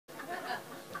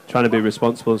trying to be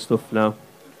responsible and stuff now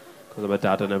because I'm a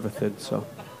dad and everything. So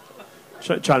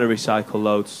trying to recycle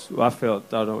loads. I feel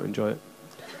I don't enjoy it.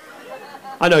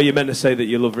 I know you're meant to say that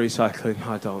you love recycling.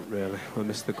 I don't really. I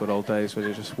miss the good old days when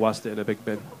you just whizzed it in a big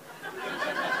bin,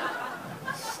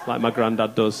 like my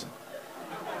granddad does.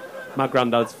 My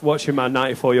granddad's watching my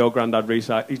 94-year-old granddad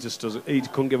recycle. He just doesn't. He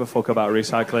couldn't give a fuck about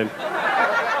recycling.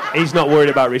 He's not worried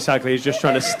about recycling. He's just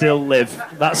trying to still live.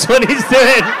 That's what he's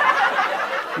doing.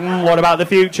 What about the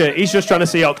future? He's just trying to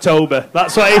see October.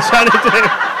 That's what he's trying to do.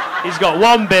 He's got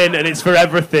one bin and it's for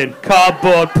everything.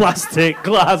 Cardboard, plastic,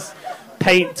 glass,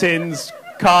 paint tins,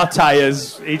 car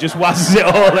tyres. He just whizzes it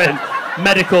all in.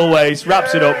 Medical waste,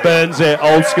 wraps it up, burns it,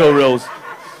 old school rules.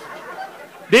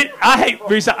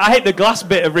 I hate the glass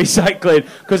bit of recycling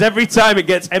because every time it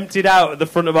gets emptied out at the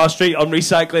front of our street on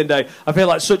recycling day, I feel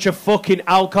like such a fucking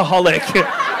alcoholic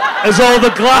as all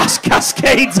the glass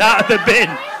cascades out of the bin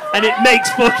and it makes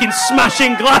fucking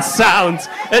smashing glass sounds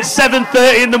at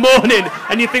 7:30 in the morning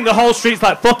and you think the whole street's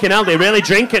like, fucking hell, they really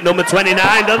drink at number 29,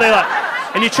 don't they? Like,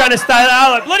 and you're trying to style it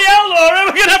out like, bloody hell, Laura,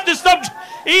 we're going to have to stop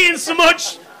eating so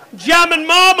much jam and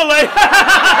marmalade.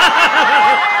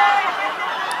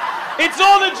 It's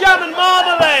all the jam and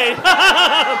marmalade.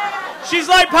 She's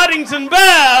like Paddington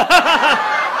Bear.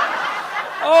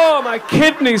 Oh, my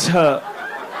kidneys hurt.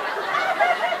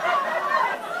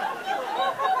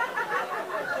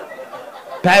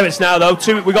 Parents now, though.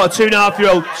 We got a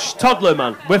 2.5-year-old toddler,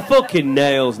 man. We're fucking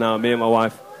nails now, me and my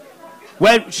wife.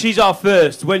 When she's our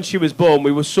first, when she was born,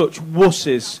 we were such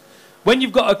wusses. When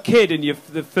you've got a kid and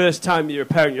the first time you're a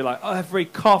parent, you're like, oh, every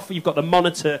cough, you've got the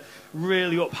monitor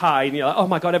really up high, and you're like, oh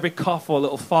my God, every cough or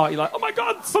little fart, you're like, oh my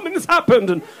God, something has happened,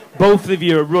 and both of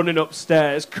you are running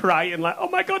upstairs crying like, oh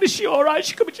my God, is she all right?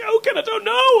 She could be joking, I don't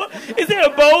know. Is it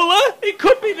Ebola? It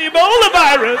could be the Ebola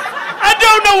virus. I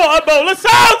don't know what Ebola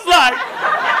sounds like.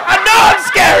 I know I'm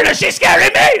scaring her, she's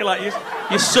scaring me. Like,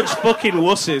 you're such fucking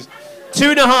wusses.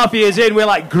 2.5 years in, we're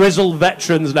like grizzled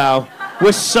veterans now.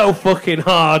 We're so fucking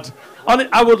hard.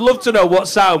 I would love to know what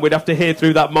sound we'd have to hear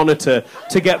through that monitor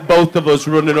to get both of us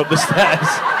running up the stairs.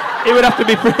 It would have to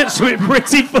be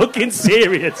pretty fucking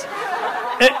serious.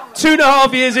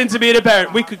 2.5 years into being a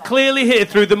parent, we could clearly hear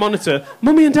through the monitor,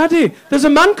 Mummy and Daddy, there's a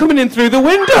man coming in through the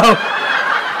window.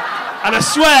 And I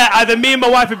swear, either me and my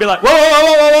wife would be like, whoa, whoa,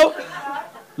 whoa, whoa, whoa.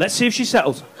 Let's see if she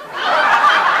settles.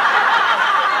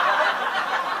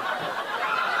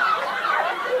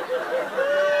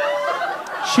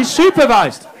 She's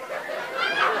supervised.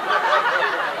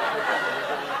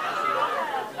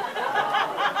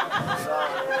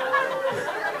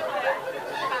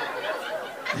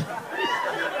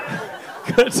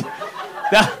 Good.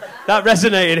 That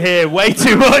resonated here way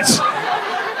too much.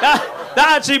 That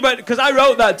actually, because I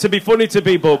wrote that to be funny to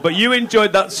people, but you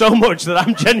enjoyed that so much that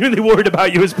I'm genuinely worried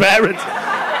about you as parents.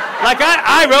 Like,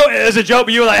 I wrote it as a joke,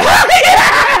 but you were like,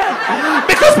 yeah!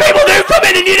 Because people do come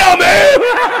in and you don't move!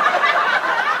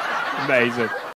 Amazing.